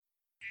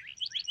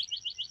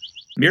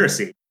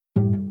Miracy.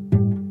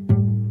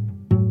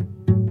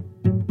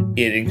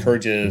 It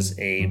encourages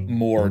a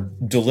more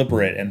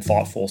deliberate and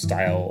thoughtful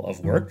style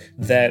of work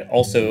that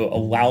also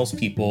allows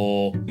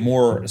people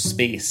more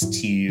space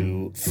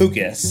to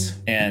focus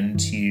and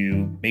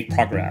to make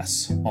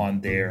progress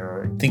on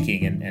their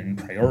thinking and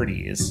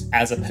priorities,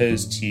 as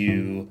opposed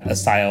to a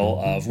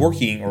style of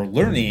working or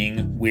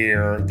learning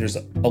where there's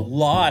a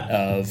lot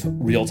of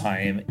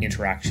real-time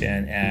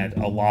interaction and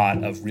a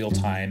lot of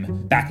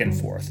real-time back and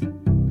forth.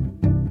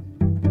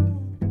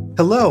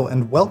 Hello,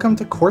 and welcome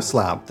to Course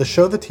Lab, the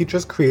show that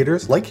teaches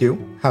creators like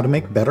you how to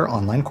make better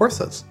online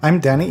courses.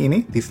 I'm Danny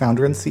Iny, the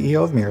founder and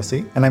CEO of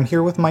Miracy, and I'm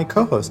here with my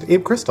co-host,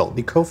 Abe Crystal,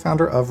 the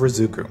co-founder of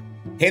Rizuku.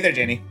 Hey there,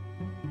 Jenny.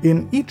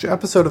 In each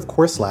episode of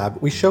Course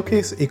Lab, we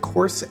showcase a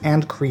course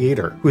and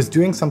creator who is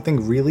doing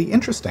something really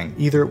interesting,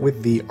 either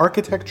with the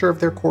architecture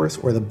of their course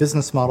or the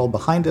business model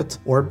behind it,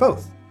 or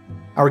both.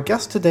 Our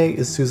guest today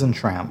is Susan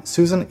Schramm.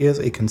 Susan is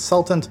a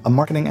consultant, a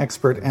marketing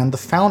expert, and the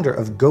founder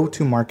of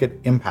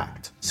Go-to-Market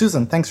Impact.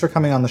 Susan, thanks for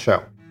coming on the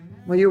show.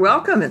 Well, you're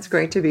welcome. It's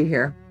great to be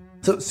here.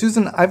 So,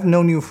 Susan, I've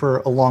known you for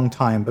a long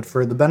time, but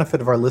for the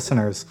benefit of our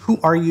listeners, who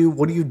are you?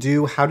 What do you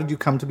do? How did you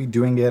come to be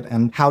doing it?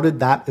 And how did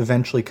that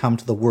eventually come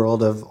to the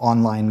world of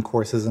online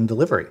courses and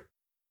delivery?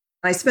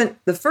 I spent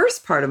the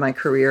first part of my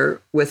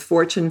career with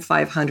Fortune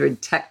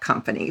 500 tech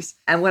companies.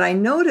 And what I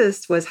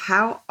noticed was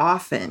how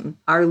often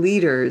our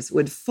leaders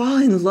would fall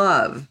in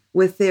love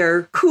with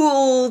their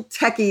cool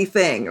techie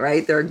thing,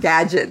 right? Their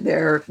gadget,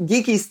 their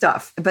geeky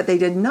stuff. But they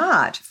did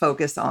not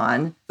focus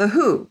on the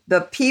who,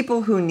 the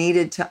people who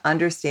needed to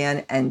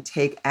understand and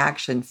take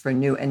action for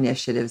new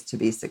initiatives to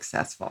be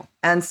successful.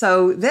 And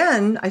so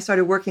then I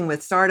started working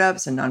with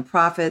startups and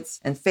nonprofits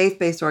and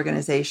faith-based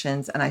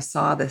organizations, and I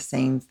saw the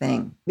same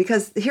thing.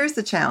 Because here's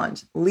the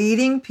challenge.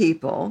 Leading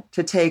people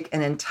to take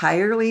an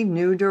entirely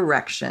new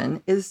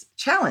direction is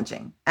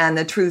challenging. And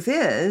the truth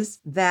is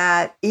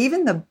that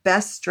even the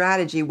best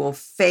strategy will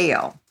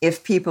fail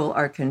if people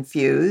are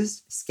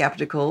confused,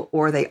 skeptical,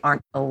 or they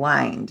aren't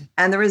aligned.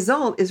 And the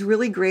result is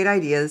really great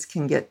ideas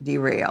can get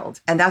derailed.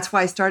 And that's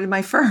why I started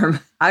my firm.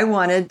 I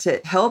wanted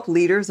to help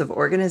leaders of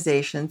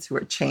organizations who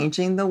are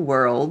changing the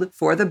world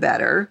for the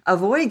better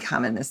avoid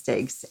common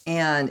mistakes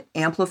and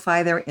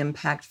amplify their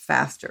impact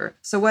faster.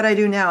 So what I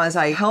do now is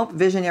I help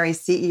visionary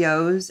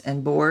CEOs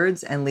and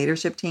boards and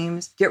leadership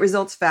teams get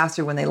results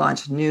faster when they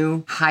launch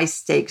new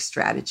high-stakes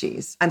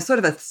strategies. I'm sort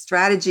of a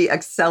strategy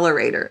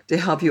accelerator to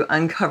help you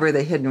uncover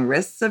the hidden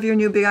risks of your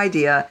new big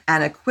idea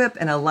and equip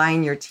and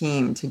align your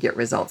team to get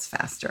results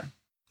faster.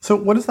 So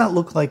what does that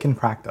look like in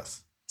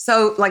practice?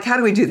 So how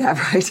do we do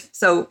that, right?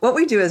 So what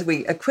we do is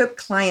we equip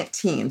client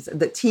teams.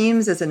 The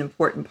teams is an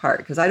important part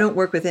because I don't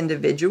work with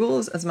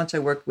individuals as much as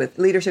I work with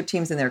leadership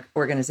teams in their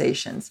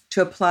organizations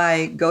to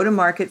apply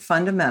go-to-market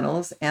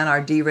fundamentals and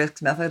our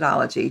de-risk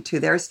methodology to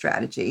their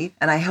strategy.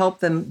 And I help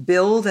them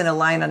build and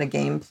align on a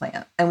game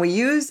plan. And we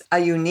use a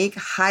unique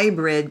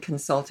hybrid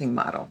consulting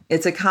model.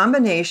 It's a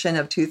combination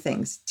of two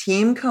things: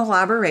 team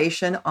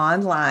collaboration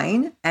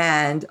online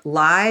and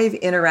live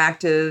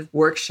interactive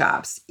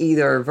workshops,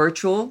 either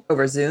virtual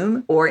over Zoom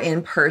or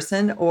in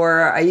person,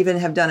 or I even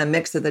have done a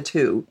mix of the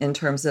two in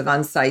terms of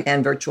on-site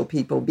and virtual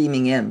people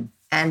beaming in.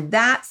 And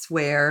that's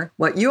where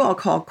what you all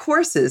call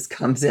courses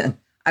comes in.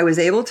 I was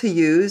able to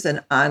use an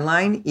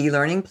online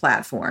e-learning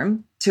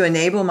platform to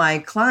enable my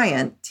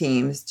client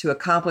teams to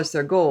accomplish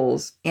their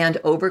goals and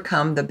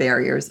overcome the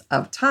barriers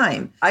of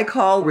time. I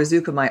call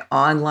Rizuku my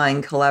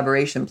online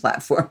collaboration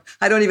platform.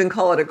 I don't even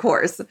call it a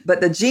course.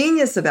 But the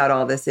genius about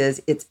all this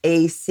is it's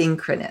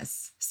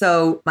asynchronous.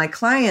 So my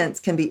clients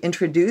can be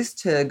introduced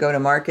to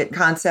go-to-market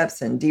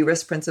concepts and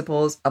de-risk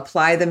principles,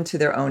 apply them to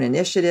their own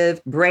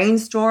initiative,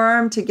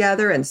 brainstorm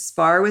together and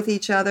spar with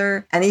each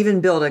other, and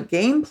even build a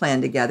game plan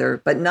together,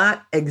 but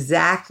not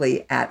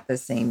exactly at the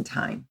same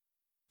time.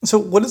 So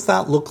what does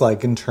that look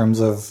like in terms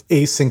of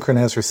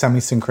asynchronous or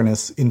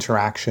semi-synchronous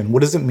interaction?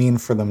 What does it mean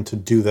for them to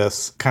do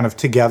this kind of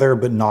together,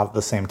 but not at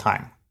the same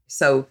time?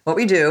 So what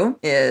we do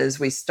is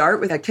we start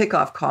with a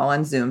kickoff call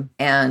on Zoom,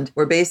 and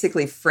we're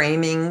basically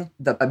framing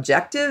the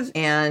objective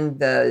and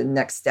the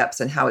next steps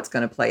and how it's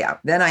going to play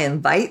out. Then I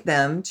invite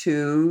them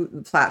to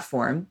the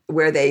platform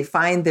where they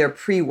find their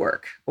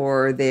pre-work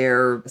or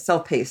their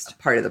self-paced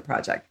part of the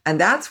project. And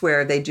that's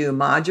where they do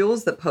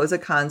modules that pose a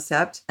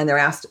concept and they're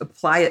asked to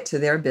apply it to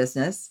their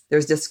business.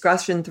 There's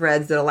discussion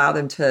threads that allow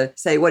them to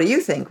say, what do you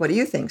think? What do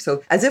you think?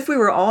 So as if we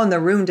were all in the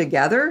room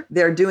together,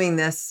 they're doing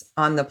this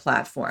on the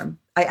platform.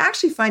 I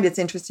actually find it's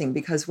interesting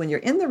because when you're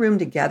in the room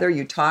together,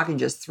 you talk and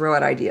just throw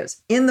out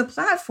ideas. In the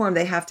platform,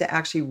 they have to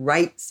actually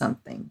write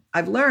something.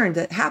 I've learned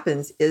that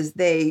happens is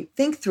they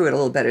think through it a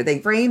little better. They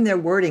frame their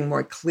wording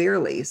more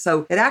clearly.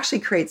 So it actually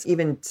creates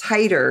even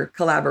tighter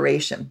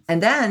collaboration.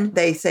 And then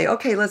they say,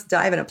 okay, let's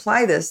dive and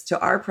apply this to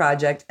our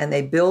project. And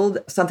they build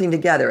something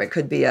together. It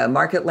could be a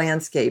market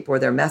landscape or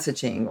their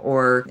messaging,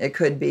 or it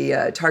could be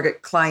a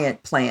target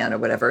client plan or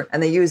whatever.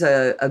 And they use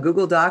a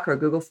Google Doc or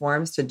Google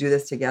Forms to do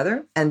this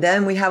together. And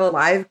then we have a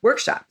live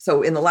workshop.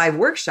 So in the live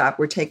workshop,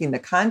 we're taking the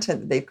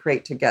content that they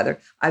create together.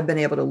 I've been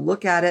able to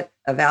look at it,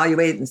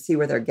 evaluate it, and see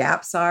where their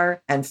gaps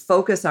are and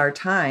focus our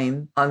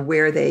time on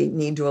where they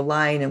need to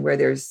align and where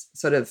there's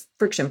sort of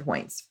friction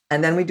points.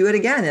 And then we do it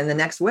again in the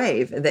next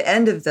wave. At the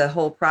end of the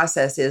whole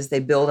process is they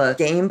build a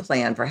game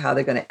plan for how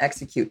they're going to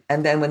execute.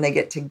 And then when they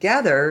get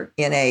together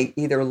in a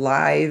either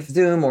live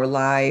Zoom or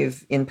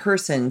live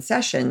in-person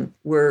session,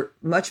 we're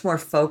much more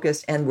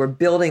focused and we're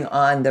building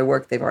on their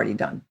work they've already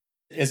done.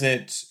 Is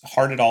it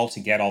hard at all to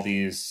get all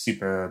these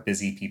super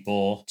busy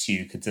people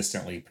to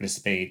consistently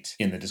participate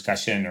in the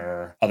discussion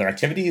or other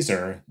activities?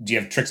 Or do you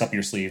have tricks up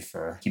your sleeve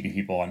for keeping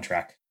people on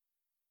track?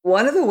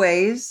 One of the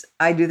ways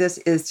I do this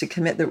is to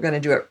commit that we're going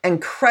to do it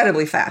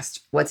incredibly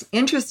fast. What's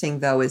interesting,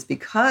 though, is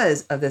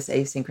because of this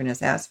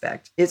asynchronous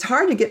aspect, it's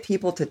hard to get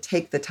people to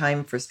take the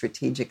time for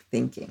strategic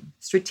thinking.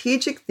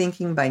 Strategic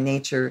thinking by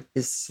nature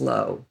is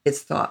slow.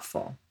 It's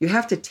thoughtful. You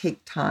have to take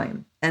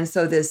time. And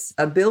so this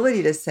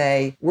ability to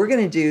say, we're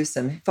going to do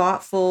some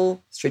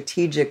thoughtful,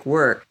 strategic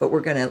work, but we're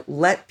going to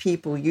let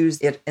people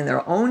use it in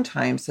their own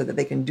time so that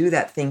they can do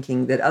that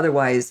thinking that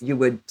otherwise you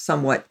would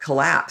somewhat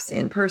collapse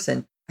in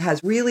person,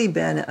 has really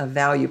been a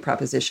value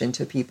proposition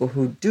to people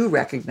who do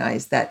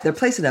recognize that they're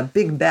placing a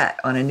big bet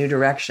on a new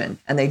direction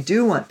and they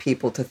do want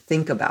people to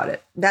think about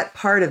it. That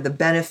part of the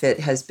benefit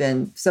has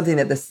been something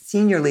that the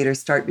senior leaders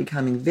start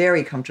becoming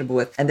very comfortable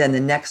with. And then the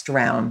next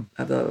round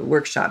of the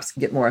workshops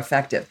get more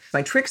effective.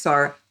 My tricks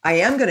are, I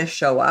am going to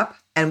show up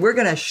and I'm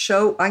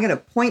going to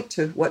point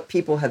to what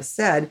people have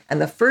said. And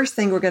the first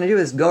thing we're going to do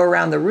is go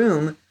around the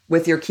room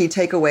with your key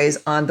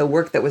takeaways on the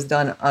work that was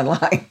done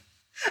online.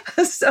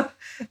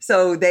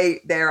 So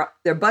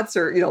their butts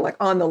are, like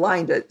on the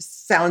line to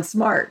sound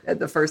smart at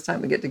the first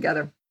time we get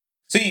together.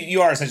 So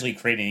you are essentially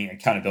creating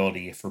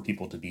accountability for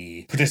people to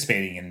be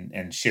participating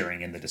and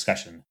sharing in the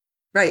discussion.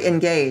 Right.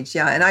 Engage.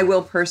 Yeah. And I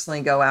will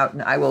personally go out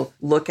and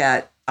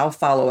I'll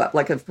follow up.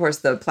 Like, of course,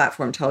 the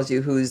platform tells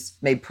you who's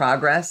made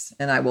progress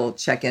and I will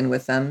check in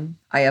with them.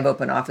 I have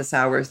open office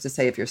hours to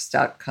say, if you're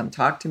stuck, come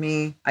talk to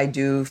me. I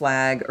do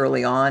flag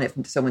early on if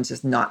someone's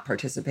just not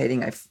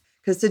participating.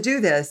 Because to do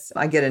this,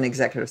 I get an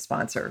executive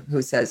sponsor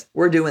who says,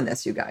 we're doing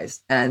this, you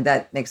guys. And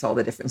that makes all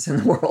the difference in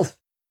the world.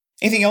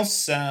 Anything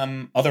else,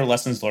 other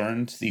lessons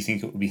learned that you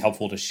think it would be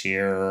helpful to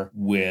share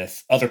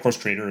with other course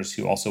creators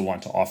who also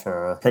want to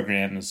offer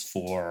programs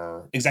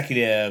for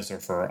executives or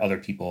for other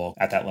people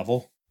at that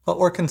level? Well,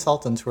 or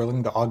consultants who are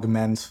looking to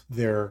augment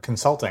their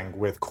consulting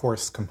with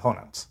course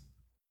components.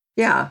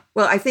 Yeah.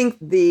 Well, I think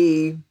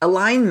the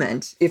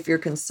alignment, if you're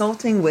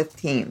consulting with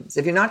teams,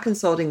 if you're not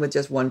consulting with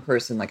just one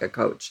person like a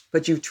coach,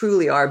 but you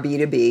truly are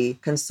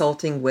B2B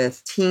consulting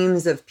with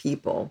teams of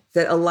people,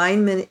 that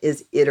alignment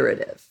is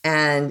iterative.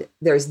 And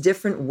there's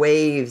different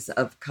waves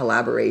of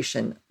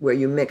collaboration where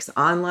you mix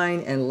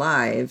online and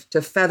live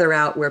to feather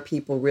out where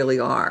people really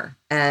are.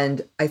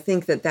 And I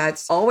think that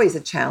that's always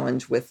a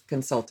challenge with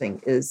consulting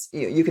is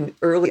you can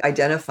early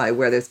identify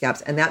where there's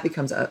gaps. And that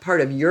becomes a part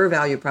of your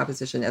value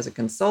proposition as a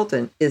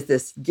consultant is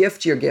this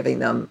gift you're giving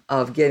them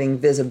of getting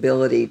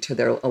visibility to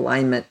their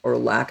alignment or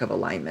lack of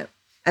alignment.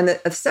 And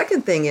the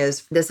second thing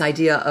is this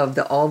idea of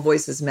the all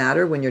voices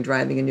matter when you're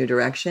driving a new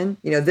direction.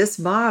 This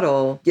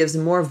model gives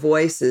more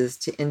voices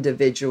to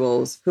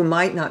individuals who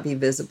might not be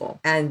visible.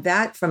 And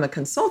that, from a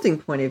consulting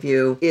point of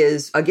view,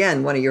 is,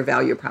 again, one of your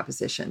value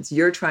propositions.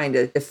 You're trying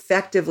to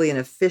effectively and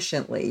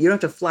efficiently, you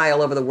don't have to fly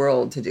all over the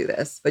world to do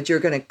this, but you're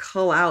going to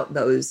cull out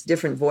those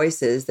different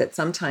voices that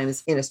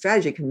sometimes in a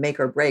strategy can make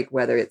or break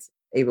whether it's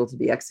able to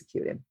be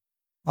executed.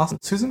 Awesome.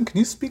 Susan, can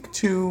you speak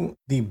to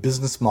the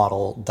business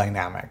model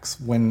dynamics?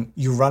 When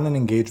you run an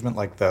engagement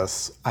like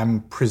this,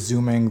 I'm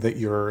presuming that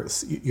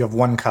you have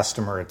one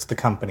customer, it's the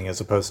company, as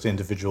opposed to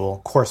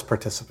individual course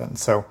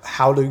participants. So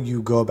how do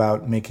you go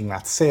about making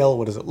that sale?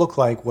 What does it look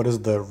like? What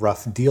is the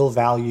rough deal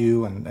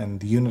value and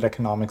the unit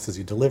economics as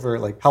you deliver?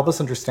 Help us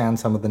understand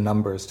some of the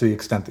numbers to the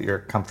extent that you're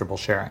comfortable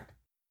sharing.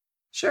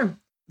 Sure.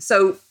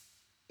 So,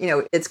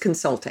 it's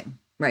consulting,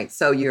 right?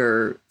 So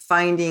you're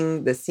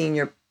finding the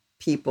senior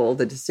people,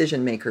 the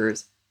decision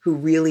makers who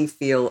really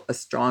feel a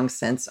strong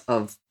sense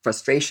of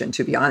frustration.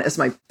 To be honest,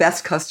 my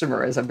best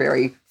customer is a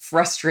very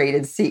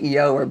frustrated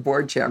CEO or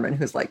board chairman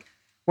who's like,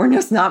 we're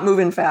just not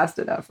moving fast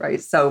enough,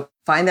 right? So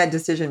find that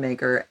decision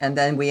maker. And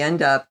then we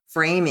end up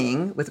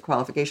framing with the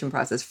qualification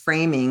process,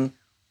 framing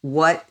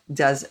what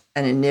does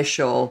an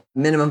initial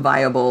minimum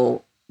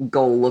viable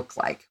goal look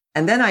like?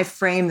 And then I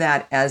frame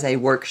that as a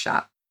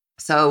workshop.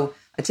 So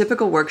a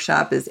typical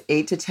workshop is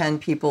 8 to 10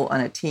 people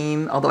on a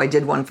team, although I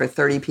did one for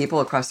 30 people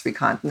across 3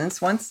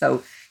 continents once.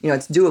 So,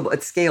 it's doable,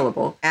 it's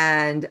scalable.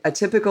 And a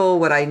typical,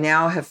 what I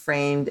now have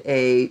framed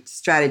a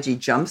strategy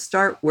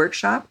jumpstart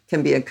workshop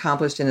can be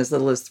accomplished in as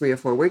little as 3 or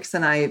 4 weeks.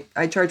 And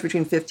I charge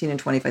between $15,000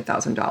 and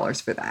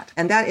 $25,000 for that.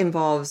 And that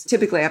involves,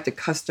 typically I have to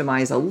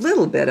customize a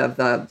little bit of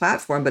the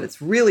platform, but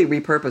it's really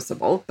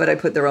repurposable. But I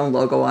put their own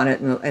logo on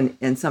it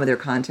and some of their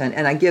content.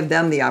 And I give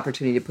them the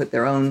opportunity to put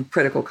their own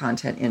critical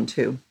content in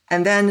too.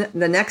 And then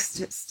the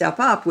next step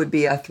up would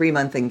be a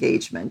 3-month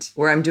engagement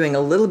where I'm doing a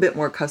little bit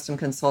more custom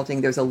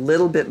consulting. There's a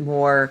little bit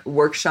more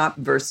workshop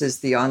versus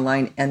the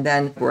online. And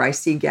then where I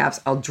see gaps,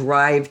 I'll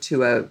drive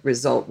to a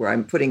result where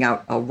I'm putting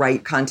out, I'll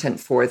write content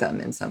for them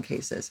in some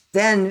cases.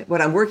 Then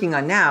what I'm working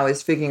on now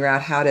is figuring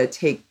out how to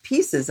take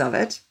pieces of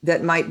it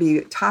that might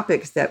be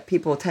topics that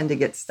people tend to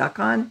get stuck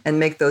on and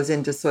make those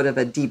into sort of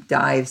a deep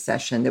dive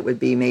session that would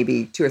be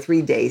maybe 2 or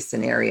 3 day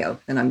scenario.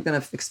 And I'm going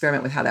to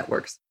experiment with how that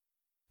works.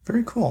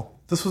 Very cool.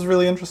 This was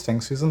really interesting,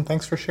 Susan.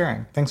 Thanks for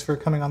sharing. Thanks for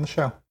coming on the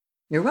show.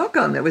 You're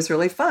welcome. It was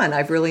really fun.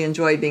 I've really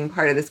enjoyed being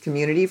part of this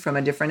community from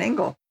a different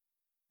angle.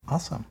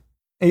 Awesome.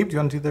 Abe, do you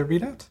want to do the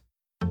readout?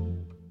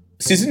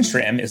 Susan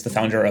Schramm is the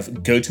founder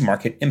of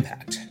Go-to-Market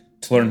Impact.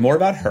 To learn more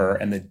about her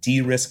and the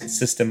de-risk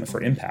system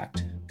for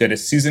impact, go to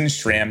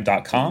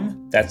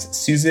susanschramm.com. That's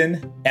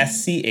Susan,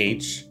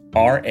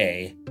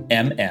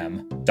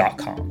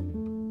 SCHRAMM.com.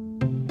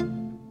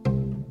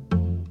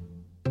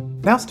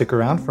 Now stick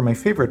around for my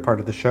favorite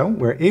part of the show,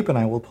 where Abe and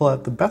I will pull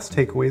out the best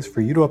takeaways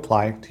for you to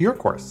apply to your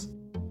course.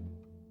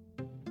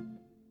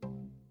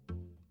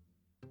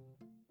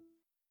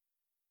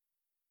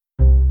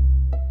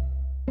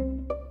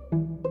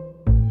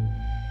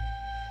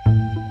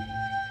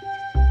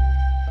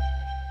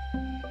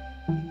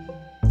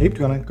 Abe,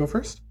 do you want to go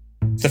first?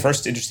 The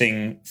first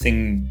interesting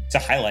thing to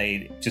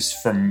highlight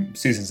just from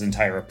Susan's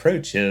entire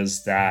approach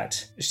is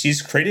that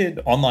she's created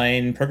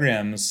online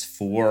programs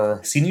for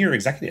senior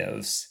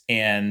executives.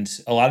 And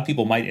a lot of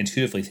people might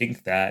intuitively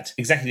think that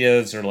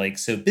executives are like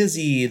so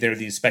busy. They're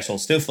these special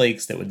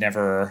snowflakes that would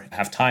never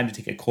have time to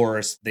take a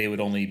course. They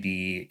would only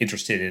be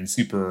interested in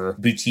super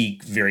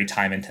boutique, very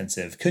time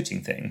intensive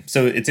coaching thing.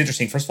 So it's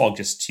interesting, first of all,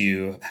 just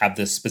to have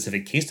this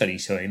specific case study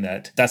showing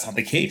that that's not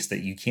the case,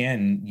 that you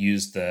can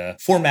use the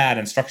format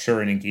and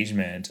structure and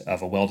engagement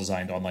of a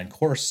well-designed online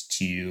course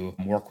to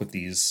work with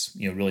these,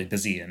 really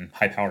busy and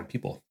high-powered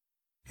people.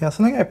 Yeah,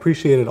 something I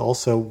appreciated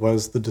also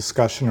was the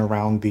discussion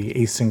around the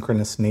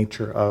asynchronous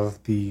nature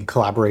of the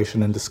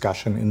collaboration and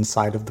discussion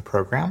inside of the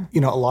program. A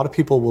lot of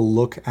people will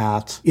look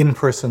at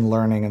in-person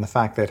learning and the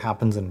fact that it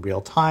happens in real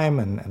time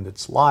and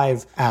it's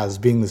live as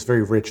being this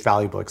very rich,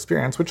 valuable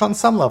experience, which on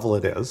some level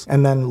it is,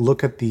 and then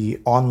look at the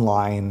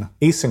online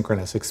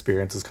asynchronous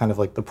experience as kind of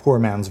like the poor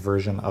man's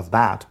version of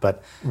that.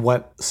 But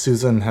what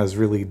Susan has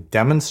really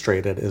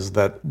demonstrated is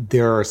that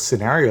there are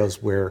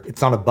scenarios where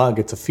it's not a bug,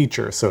 it's a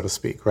feature, so to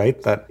speak,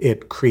 right? That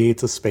it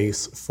creates a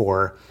space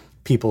for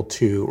people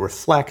to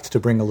reflect, to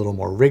bring a little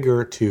more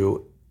rigor,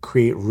 to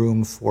create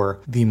room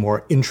for the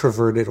more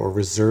introverted or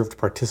reserved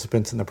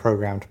participants in the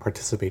program to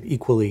participate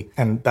equally.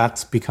 And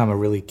that's become a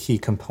really key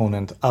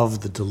component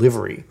of the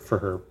delivery for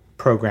her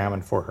program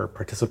and for her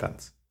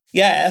participants.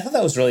 Yeah, I thought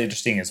that was really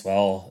interesting as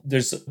well.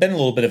 There's been a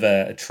little bit of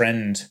a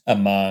trend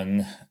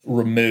among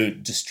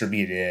remote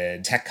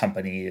distributed tech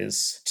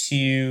companies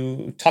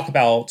to talk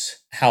about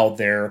how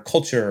their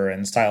culture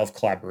and style of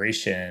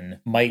collaboration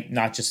might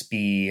not just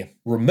be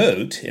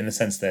remote in the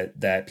sense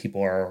that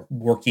people are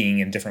working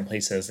in different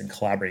places and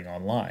collaborating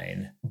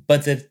online,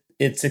 but that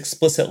it's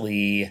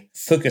explicitly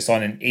focused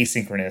on an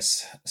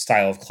asynchronous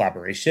style of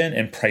collaboration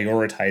and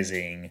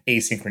prioritizing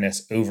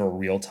asynchronous over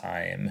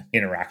real-time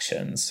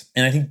interactions.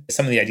 And I think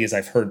some of the ideas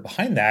I've heard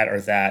behind that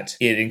are that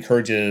it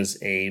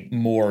encourages a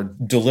more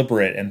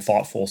deliberate and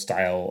thoughtful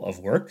style of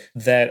work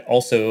that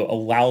also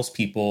allows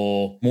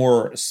people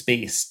more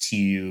space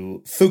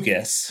to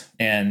focus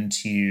and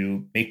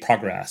to make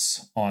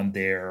progress on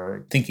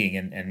their thinking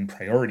and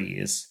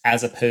priorities,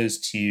 as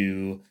opposed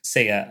to,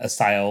 say, a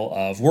style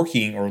of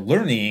working or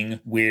learning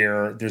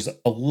where there's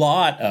a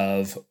lot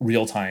of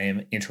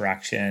real-time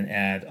interaction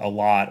and a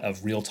lot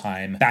of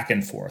real-time back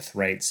and forth,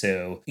 right?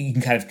 So you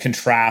can kind of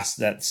contrast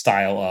that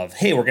style of,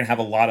 hey, we're going to have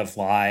a lot of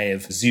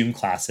live Zoom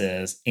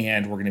classes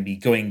and we're going to be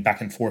going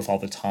back and forth all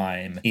the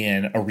time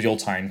in a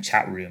real-time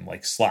chat room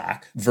like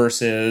Slack,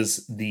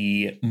 versus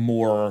the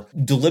more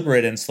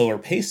deliberate and slower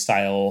pace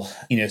style,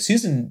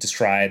 Susan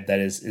described, that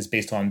is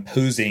based on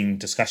posing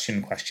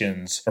discussion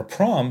questions or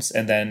prompts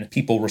and then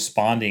people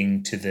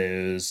responding to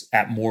those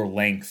at more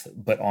length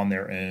but on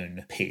their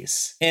own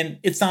pace. And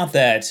it's not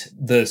that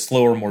the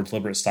slower, more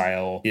deliberate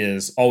style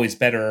is always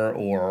better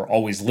or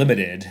always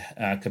limited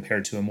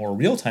compared to a more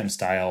real-time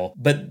style,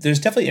 but there's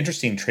definitely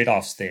interesting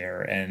trade-offs there.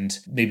 And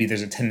maybe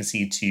there's a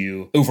tendency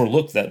to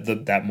overlook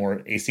that more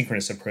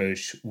asynchronous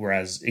approach,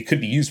 whereas it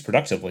could be used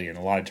productively in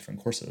a lot of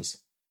different courses.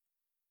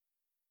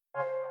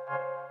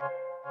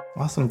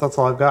 Awesome. That's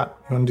all I've got.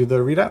 You want to do the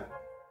readout?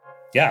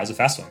 Yeah, it was a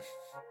fast one.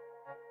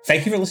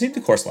 Thank you for listening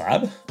to Course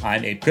Lab.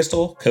 I'm Abe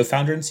Crystal,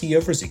 co-founder and CEO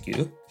of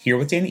Rizuku, here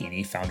with Danny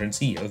Iny, founder and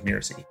CEO of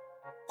Miracy.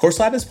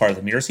 Course Lab is part of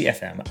the Miracy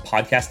FM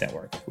podcast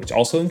network, which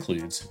also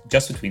includes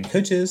Just Between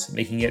Coaches,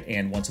 Making It,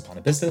 and Once Upon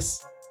a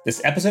Business.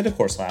 This episode of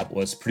Course Lab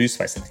was produced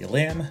by Cynthia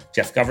Lamb.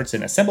 Jeff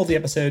Govertson assembled the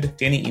episode.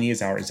 Danny Iny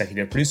is our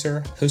executive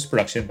producer.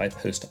 Post-production by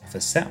Post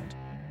Office Sound.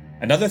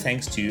 Another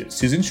thanks to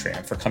Susan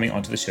Schramm for coming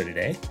onto the show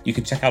today. You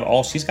can check out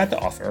all she's got to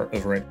offer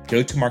over at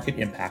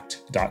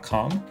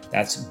go-to-marketimpact.com.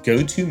 That's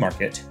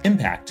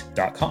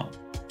go-to-marketimpact.com.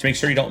 To make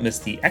sure you don't miss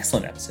the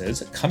excellent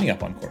episodes coming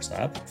up on Course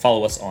Lab,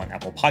 follow us on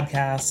Apple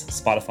Podcasts,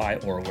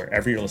 Spotify, or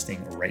wherever you're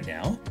listening right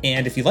now.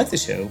 And if you like the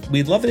show,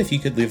 we'd love it if you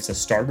could leave us a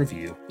star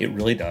review. It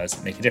really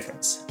does make a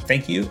difference.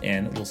 Thank you,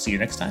 and we'll see you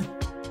next time.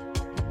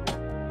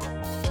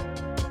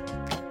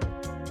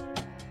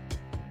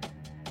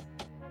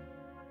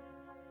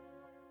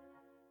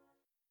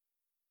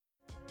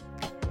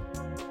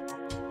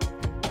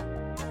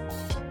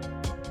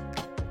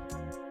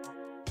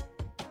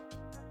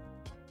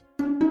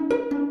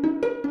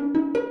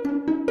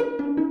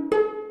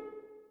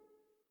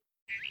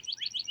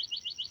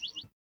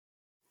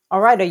 All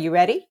right, are you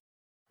ready?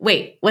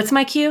 Wait, what's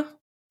my cue?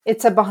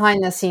 It's a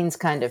behind the scenes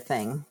kind of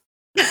thing.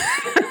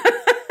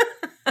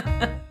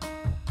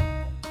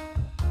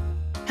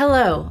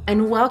 Hello,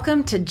 and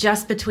welcome to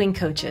Just Between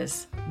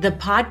Coaches, the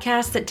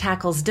podcast that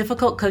tackles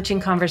difficult coaching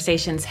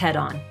conversations head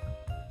on.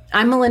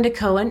 I'm Melinda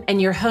Cohen,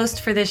 and your host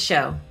for this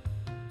show.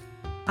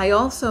 I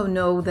also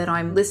know that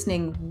I'm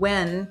listening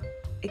when,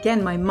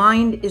 again, my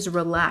mind is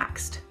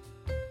relaxed.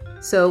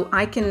 So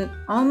I can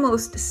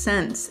almost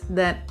sense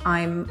that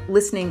I'm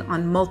listening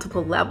on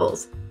multiple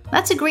levels.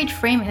 That's a great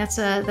framing. That's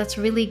a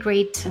really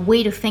great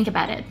way to think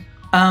about it.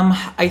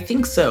 I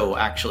think so,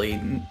 actually,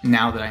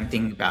 now that I'm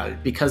thinking about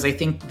it, because I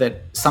think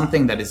that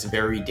something that is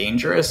very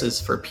dangerous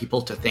is for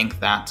people to think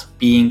that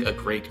being a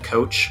great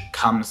coach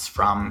comes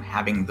from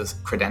having the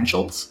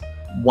credentials.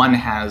 One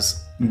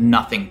has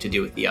nothing to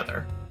do with the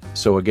other.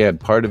 So again,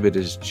 part of it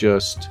is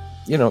just,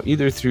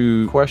 either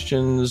through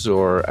questions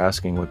or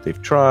asking what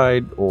they've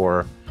tried,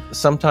 or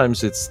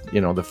sometimes it's,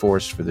 the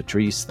forest for the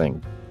trees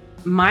thing.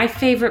 My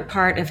favorite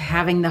part of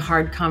having the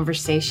hard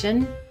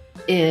conversation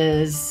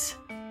is...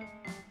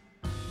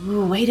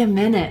 Ooh, wait a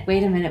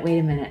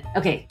minute.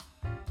 Okay,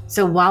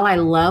 so while I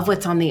love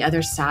what's on the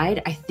other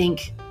side, I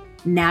think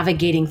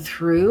navigating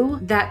through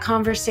that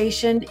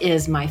conversation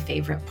is my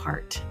favorite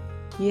part.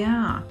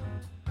 Yeah,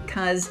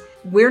 because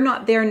we're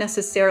not there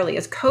necessarily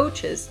as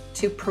coaches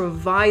to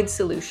provide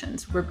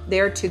solutions. We're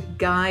there to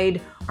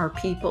guide our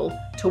people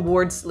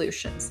towards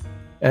solutions.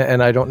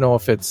 And I don't know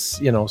if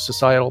it's,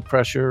 societal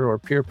pressure or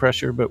peer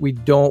pressure, but we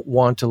don't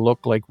want to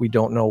look like we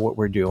don't know what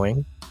we're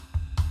doing.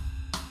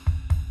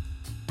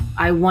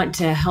 I want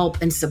to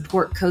help and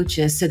support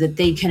coaches so that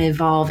they can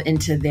evolve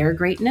into their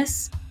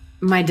greatness.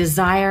 My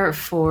desire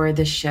for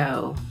the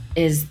show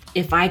is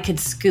if I could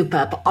scoop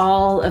up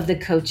all of the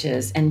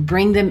coaches and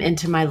bring them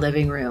into my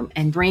living room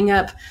and bring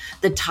up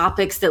the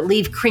topics that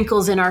leave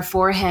crinkles in our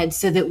forehead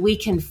so that we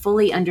can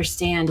fully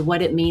understand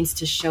what it means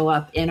to show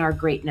up in our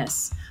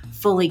greatness,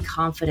 fully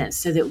confident,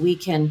 so that we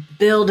can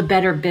build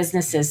better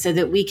businesses, so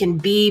that we can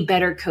be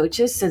better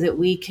coaches, so that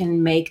we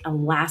can make a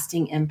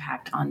lasting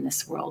impact on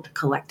this world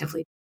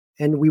collectively.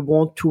 And we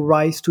want to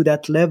rise to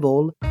that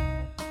level.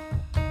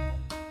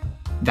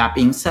 That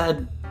being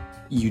said,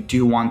 you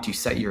do want to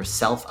set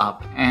yourself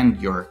up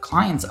and your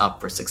clients up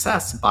for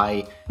success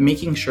by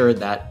making sure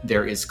that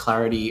there is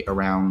clarity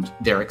around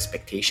their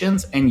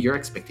expectations and your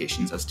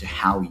expectations as to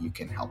how you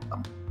can help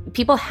them.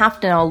 People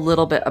have to know a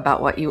little bit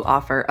about what you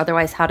offer.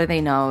 Otherwise, how do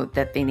they know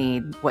that they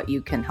need what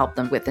you can help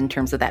them with in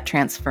terms of that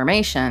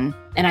transformation?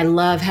 And I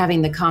love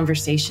having the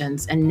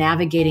conversations and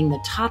navigating the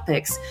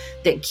topics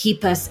that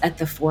keep us at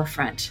the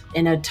forefront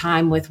in a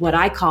time with what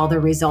I call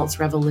the results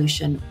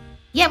revolution.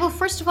 Yeah, well,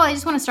 first of all, I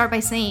just want to start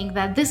by saying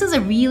that this is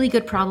a really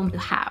good problem to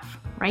have,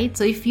 right?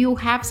 So if you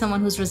have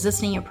someone who's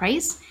resisting your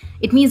price,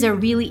 it means they're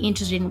really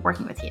interested in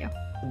working with you.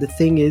 The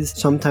thing is,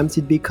 sometimes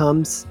it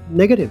becomes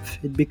negative.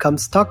 It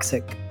becomes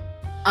toxic.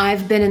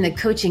 I've been in the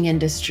coaching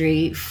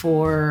industry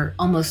for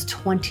almost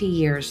 20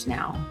 years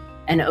now.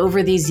 And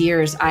over these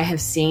years, I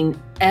have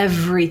seen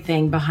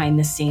everything behind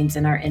the scenes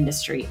in our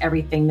industry,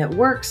 everything that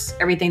works,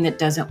 everything that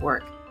doesn't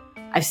work.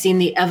 I've seen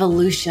the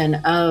evolution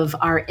of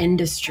our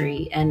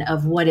industry and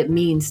of what it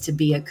means to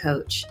be a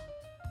coach.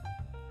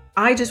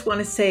 I just want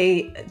to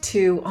say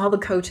to all the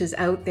coaches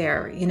out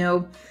there,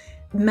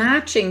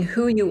 matching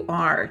who you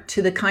are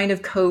to the kind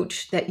of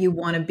coach that you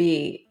want to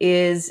be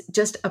is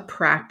just a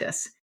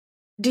practice.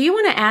 Do you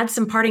want to add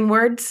some parting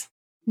words?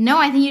 No,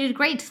 I think you did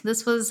great.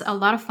 This was a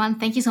lot of fun.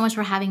 Thank you so much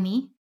for having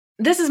me.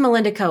 This is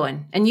Melinda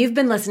Cohen, and you've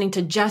been listening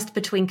to Just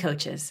Between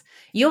Coaches.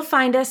 You'll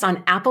find us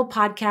on Apple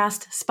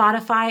Podcast,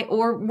 Spotify,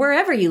 or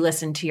wherever you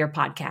listen to your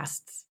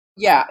podcasts.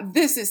 Yeah,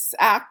 this is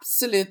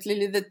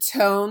absolutely the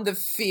tone, the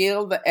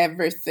feel, the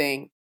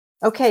everything.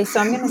 Okay, so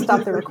I'm going to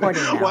stop the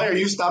recording now. Why are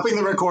you stopping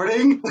the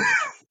recording?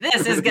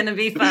 This is going to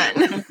be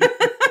fun.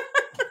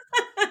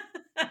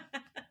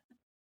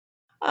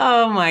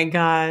 Oh my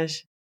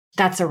gosh.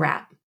 That's a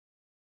wrap.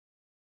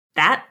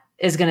 That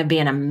is going to be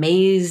an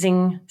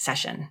amazing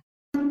session.